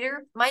successful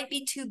leader might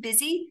be too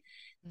busy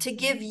to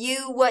give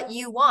you what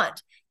you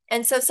want.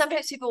 And so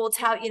sometimes people will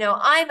tout,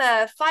 I'm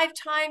a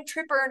 5-time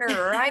trip earner,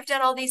 or I've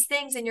done all these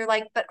things. And you're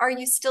like, but are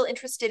you still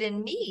interested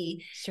in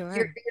me? Sure.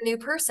 You're a new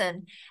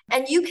person.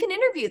 And you can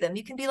interview them.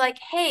 You can be like,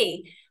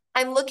 hey,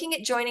 I'm looking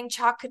at joining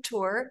Chalk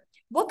Couture.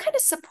 What kind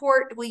of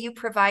support will you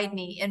provide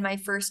me in my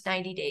first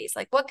 90 days?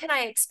 Like, what can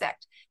I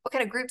expect? What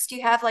kind of groups do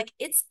you have? Like,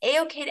 it's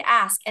a-okay to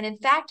ask. And in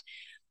fact,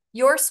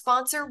 your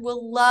sponsor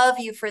will love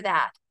you for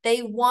that.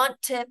 They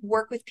want to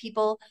work with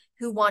people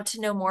who want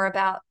to know more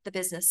about the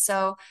business.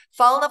 So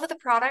fall in love with the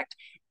product,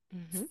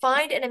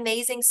 find an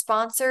amazing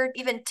sponsor.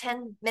 Even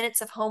 10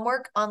 minutes of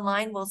homework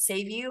online will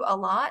save you a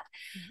lot.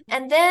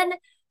 And then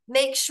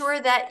make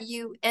sure that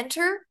you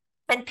enter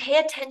and pay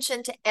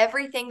attention to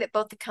everything that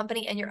both the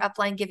company and your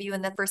upline give you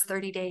in the first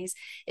 30 days.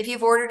 If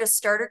you've ordered a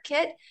starter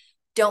kit,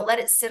 don't let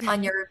it sit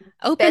on your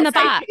open the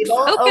box. Table.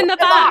 Open the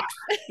box.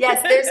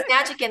 Yes, there's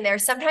magic in there.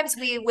 Sometimes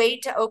we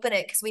wait to open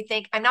it because we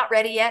think I'm not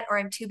ready yet, or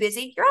I'm too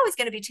busy. You're always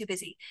going to be too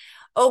busy.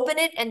 Open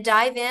it and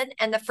dive in.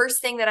 And the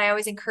first thing that I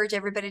always encourage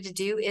everybody to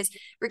do is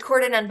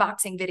record an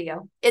unboxing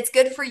video. It's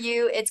good for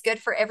you. It's good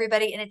for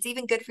everybody. And it's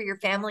even good for your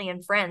family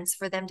and friends,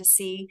 for them to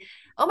see,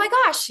 oh my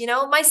gosh,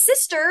 my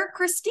sister,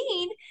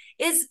 Christine,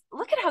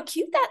 look at how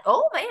cute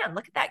oh man,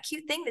 look at that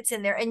cute thing that's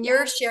in there. And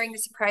you're sharing the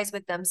surprise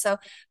with them. So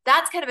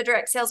that's kind of a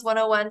direct sales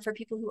 101 for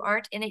people who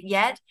aren't in it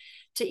yet,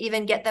 to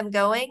even get them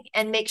going.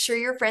 And make sure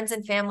your friends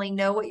and family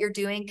know what you're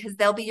doing, because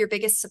they'll be your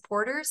biggest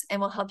supporters and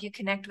will help you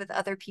connect with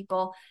other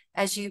people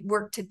as you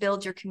work to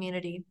build your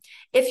community.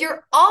 If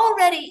you're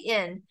already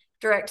in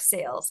direct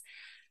sales,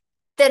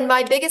 then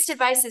my biggest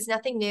advice is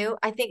nothing new.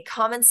 I think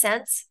common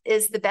sense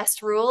is the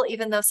best rule,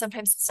 even though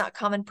sometimes it's not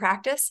common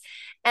practice.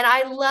 And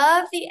I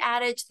love the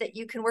adage that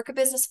you can work a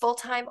business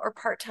full-time or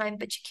part-time,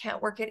 but you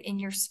can't work it in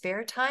your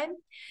spare time.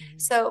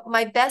 So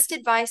my best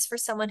advice for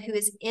someone who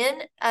is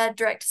in a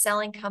direct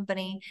selling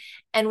company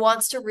and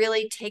wants to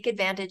really take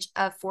advantage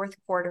of fourth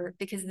quarter,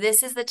 because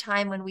this is the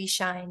time when we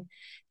shine.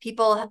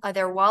 People,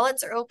 their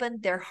wallets are open,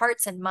 their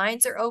hearts and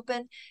minds are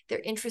open. They're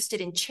interested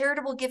in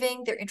charitable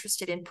giving. They're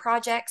interested in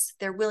projects.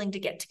 They're willing to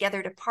get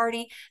together to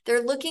party.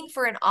 They're looking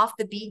for an off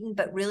the beaten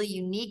but really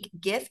unique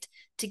gift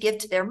to give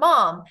to their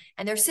mom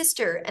and their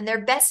sister and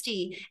their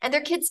bestie and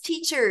their kids'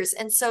 teachers.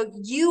 And so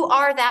you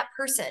are that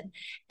person.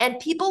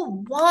 And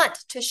people want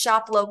to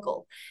shop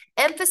local.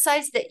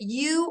 Emphasize that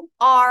you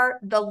are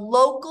the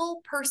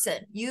local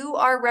person. You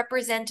are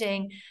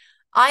representing,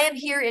 I am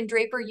here in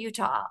Draper,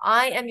 Utah.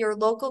 I am your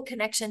local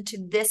connection to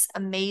this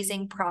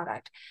amazing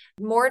product.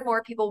 More and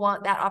more people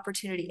want that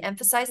opportunity.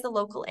 Emphasize the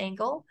local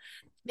angle.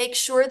 Make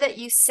sure that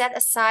you set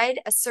aside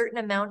a certain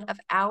amount of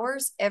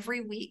hours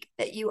every week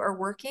that you are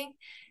working.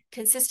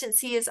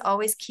 Consistency is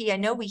always key. I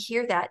know we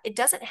hear that. It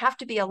doesn't have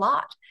to be a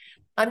lot.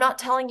 I'm not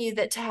telling you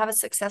that to have a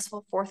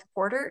successful fourth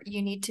quarter,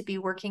 you need to be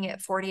working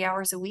at 40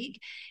 hours a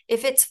week.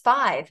 If it's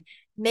 5,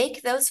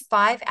 make those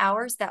 5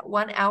 hours, that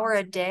 1 hour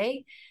a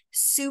day,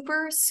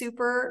 super,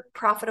 super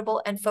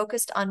profitable and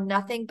focused on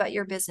nothing but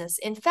your business.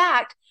 In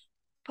fact,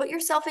 put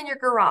yourself in your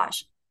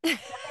garage,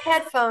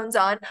 headphones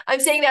on. I'm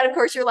saying that, of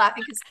course, you're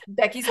laughing because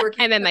Becky's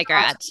working. I'm in my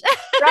garage.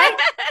 Right?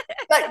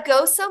 But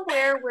go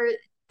somewhere where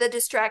the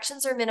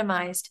distractions are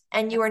minimized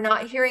and you are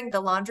not hearing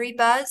the laundry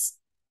buzz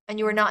and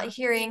you are not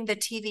hearing the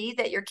TV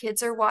that your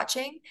kids are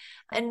watching,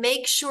 and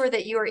make sure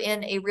that you are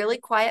in a really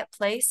quiet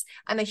place.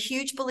 I'm a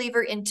huge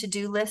believer in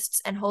to-do lists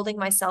and holding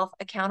myself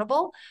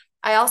accountable.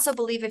 I also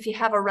believe if you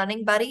have a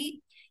running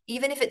buddy,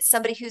 even if it's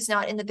somebody who's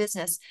not in the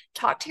business,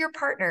 talk to your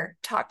partner,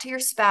 talk to your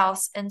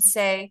spouse and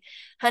say,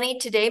 honey,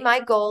 today my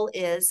goal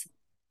is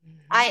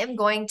I am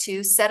going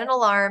to set an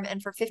alarm,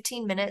 and for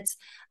 15 minutes,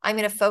 I'm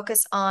going to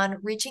focus on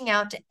reaching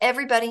out to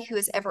everybody who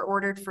has ever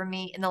ordered from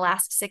me in the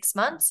last 6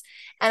 months.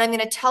 And I'm going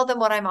to tell them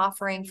what I'm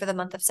offering for the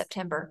month of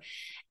September.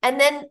 And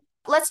then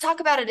let's talk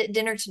about it at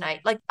dinner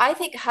tonight. Like, I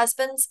think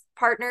husbands,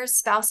 partners,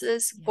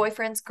 spouses,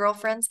 boyfriends,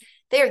 girlfriends,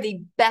 they are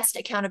the best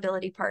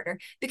accountability partner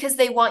because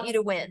they want you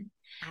to win.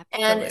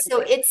 Absolutely. And so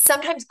it's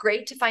sometimes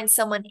great to find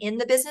someone in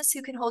the business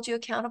who can hold you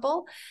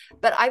accountable.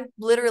 But I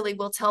literally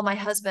will tell my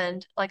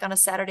husband, like on a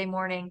Saturday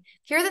morning,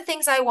 here are the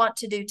things I want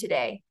to do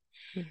today.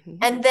 Mm-hmm.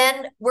 And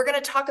then we're going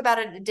to talk about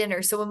it at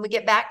dinner. So when we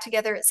get back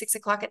together at 6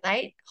 o'clock at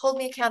night, hold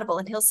me accountable.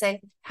 And he'll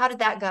say, how did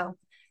that go?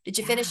 Did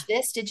you finish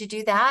this? Did you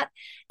do that?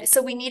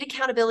 So we need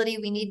accountability.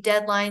 We need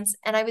deadlines.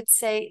 And I would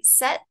say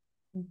set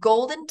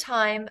golden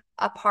time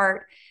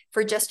apart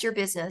for just your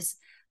business.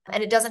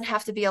 And it doesn't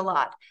have to be a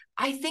lot.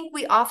 I think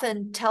we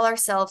often tell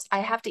ourselves, I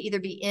have to either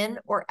be in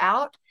or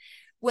out,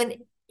 when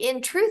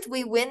in truth,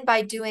 we win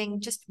by doing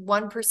just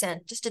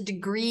 1%, just a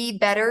degree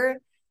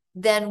better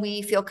than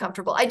we feel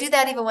comfortable. I do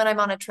that even when I'm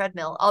on a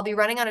treadmill. I'll be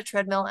running on a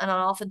treadmill and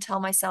I'll often tell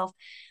myself,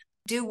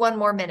 do 1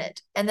 more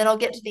minute. And then I'll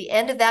get to the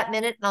end of that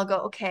minute and I'll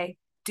go, okay,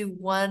 do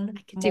one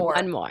more. Do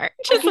one more.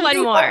 Just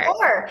one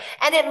more.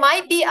 And it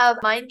might be a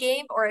mind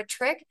game or a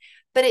trick,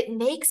 but it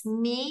makes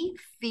me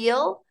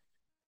feel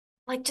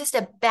like just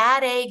a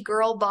bad A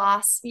girl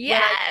boss.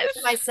 Yes. When I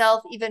push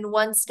myself even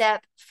 1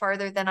 step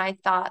farther than I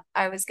thought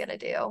I was going to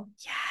do.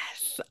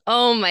 Yes.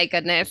 Oh my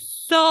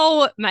goodness.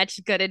 So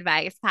much good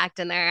advice packed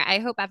in there. I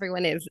hope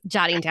everyone is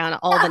jotting down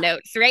all the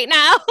notes right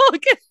now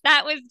because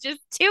that was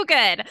just too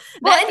good.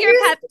 That's your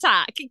pep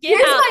talk.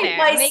 Get out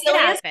there. Make it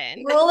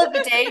happen. Rule of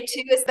the day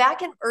too is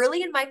back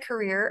early in my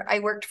career, I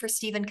worked for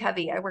Stephen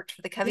Covey. I worked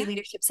for the Covey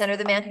Leadership Center,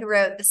 the man who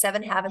wrote The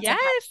 7 Habits of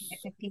Highly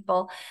Effective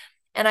People.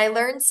 And I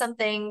learned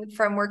something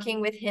from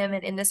working with him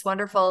in this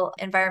wonderful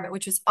environment,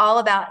 which was all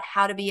about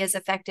how to be as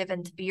effective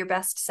and to be your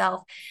best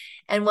self.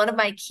 And one of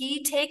my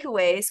key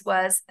takeaways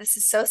was, this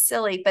is so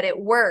silly, but it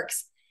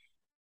works.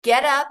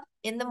 Get up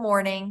in the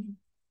morning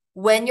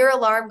when your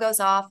alarm goes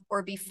off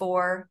or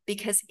before,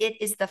 because it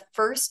is the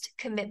first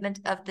commitment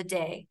of the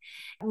day.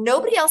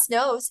 Nobody else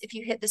knows if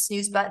you hit the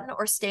snooze button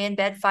or stay in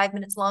bed 5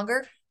 minutes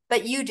longer,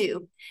 but you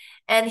do.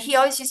 And he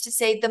always used to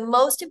say, the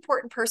most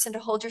important person to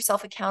hold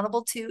yourself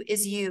accountable to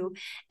is you.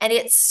 And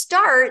it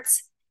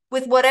starts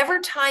with whatever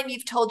time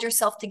you've told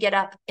yourself to get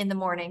up in the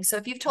morning. So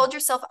if you've told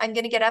yourself, I'm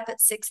going to get up at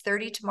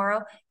 6:30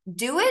 tomorrow,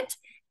 do it.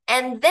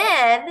 And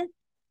then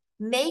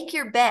make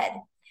your bed.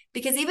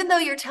 Because even though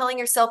you're telling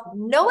yourself,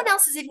 no one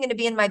else is even going to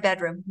be in my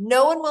bedroom,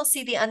 no one will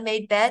see the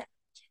unmade bed,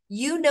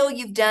 you know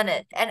you've done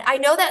it. And I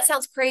know that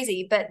sounds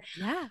crazy, but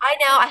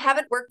I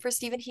haven't worked for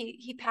Stephen.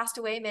 He passed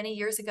away many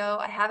years ago.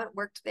 I haven't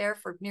worked there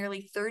for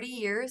nearly 30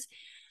 years.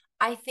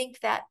 I think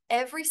that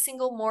every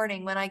single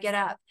morning when I get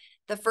up,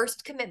 the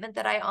first commitment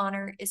that I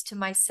honor is to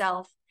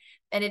myself.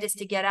 And it is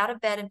to get out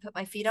of bed and put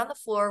my feet on the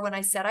floor when I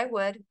said I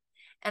would.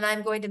 And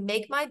I'm going to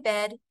make my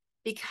bed,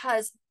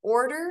 because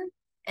order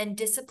and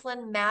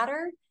discipline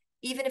matter.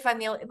 Even if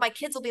my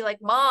kids will be like,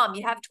 Mom,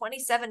 you have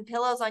 27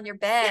 pillows on your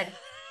bed.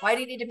 Why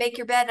do you need to make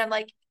your bed? And I'm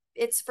like,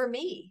 it's for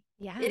me.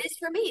 Yeah. It is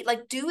for me.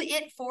 Like, do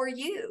it for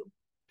you.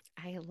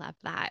 I love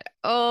that.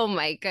 Oh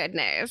my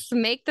goodness.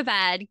 Make the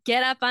bed,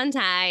 get up on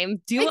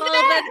time, do all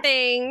the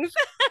things.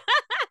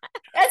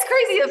 That's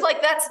crazy. It's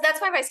like, that's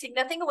my advice. Take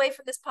nothing away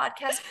from this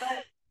podcast,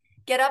 but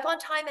get up on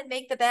time and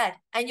make the bed,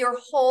 and your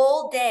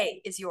whole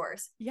day is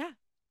yours. Yeah.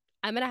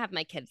 I'm going to have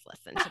my kids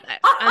listen to this.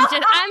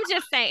 I'm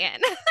just saying.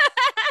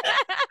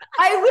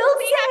 I will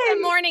We have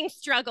a morning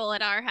struggle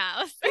at our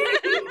house.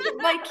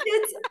 My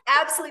kids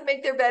absolutely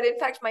make their bed. In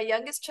fact, my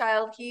youngest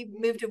child, he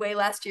moved away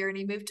last year and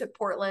he moved to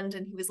Portland,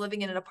 and he was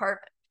living in an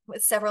apartment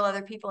with several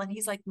other people. And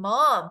he's like,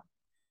 Mom,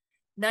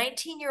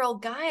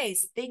 19-year-old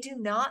guys, they do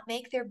not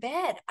make their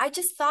bed. I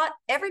just thought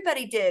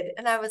everybody did.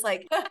 And I was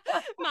like,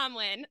 Mom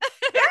win.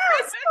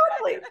 Yes,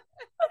 totally.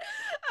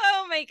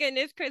 Oh my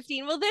goodness,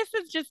 Christine. Well, this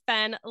has just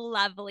been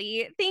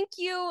lovely. Thank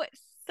you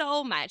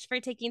so much for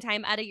taking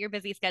time out of your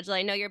busy schedule.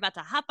 I know you're about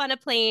to hop on a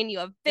plane. You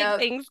have big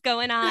things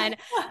going on.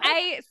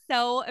 I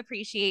so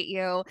appreciate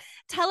you.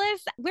 Tell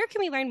us, where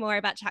can we learn more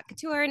about Chalk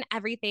Couture and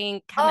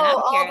everything coming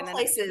up here? All the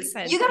places.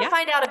 You got to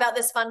find out about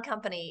this fun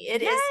company.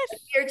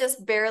 You're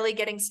just barely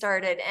getting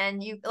started.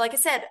 And you, like I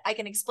said, I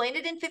can explain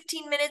it in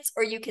 15 minutes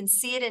or you can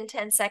see it in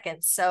 10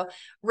 seconds. So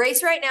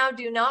race right now.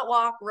 Do not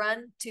walk,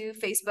 run to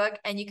Facebook,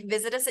 and you can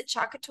visit us at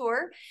Chalk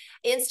Couture.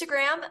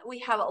 Instagram, we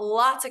have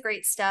lots of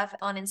great stuff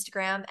on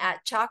Instagram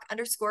at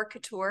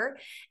Chalk_Couture.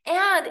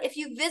 And if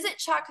you visit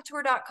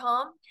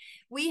chalkcouture.com,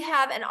 we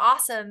have an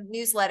awesome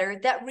newsletter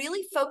that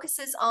really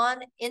focuses on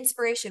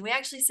inspiration. We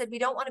actually said we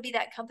don't want to be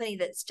that company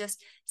that's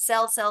just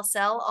sell, sell,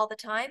 sell all the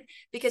time,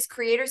 because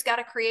creators got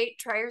to create,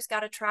 triers got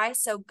to try.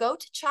 So go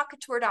to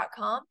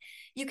chalkcouture.com.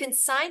 You can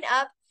sign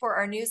up for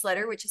our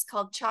newsletter, which is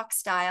called Chalk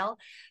Style,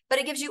 but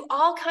it gives you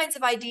all kinds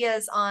of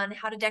ideas on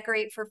how to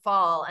decorate for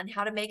fall and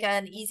how to make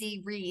an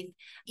easy wreath.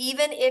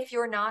 Even if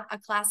you're not a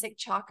classic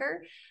chalker,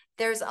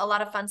 there's a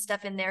lot of fun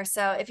stuff in there.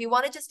 So if you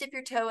want to just dip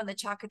your toe in the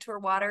Chalk Couture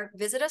water,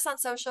 visit us on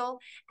social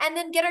and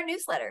then get our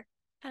newsletter.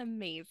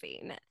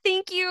 Amazing.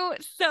 Thank you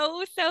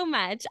so, so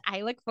much.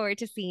 I look forward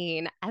to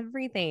seeing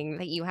everything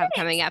that you have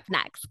coming up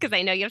next, because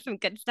I know you have some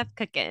good stuff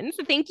cooking.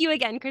 So thank you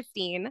again,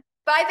 Christine.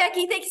 Bye,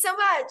 Becky. Thank you so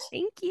much.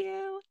 Thank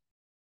you.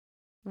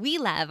 We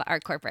love our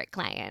corporate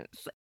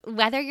clients.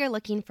 Whether you're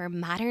looking for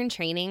modern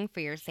training for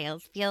your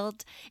sales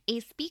field,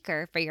 a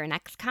speaker for your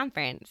next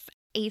conference,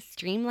 a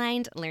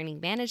streamlined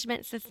learning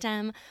management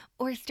system,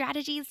 or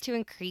strategies to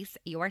increase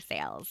your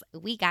sales,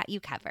 we got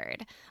you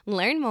covered.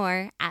 Learn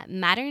more at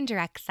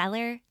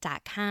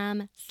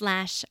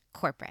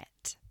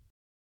moderndirectseller.com/corporate.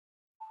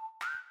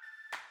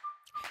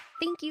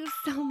 Thank you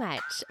so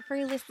much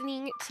for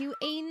listening to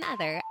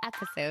another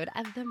episode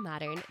of the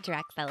Modern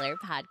Direct Seller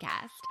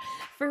podcast.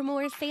 For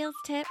more sales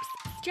tips,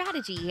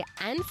 strategy,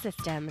 and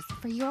systems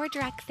for your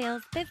direct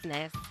sales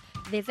business,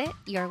 visit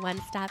your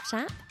one-stop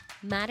shop,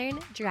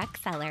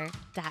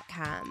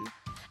 moderndirectseller.com.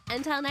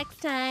 Until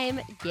next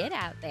time, get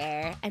out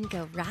there and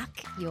go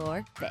rock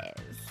your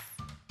biz.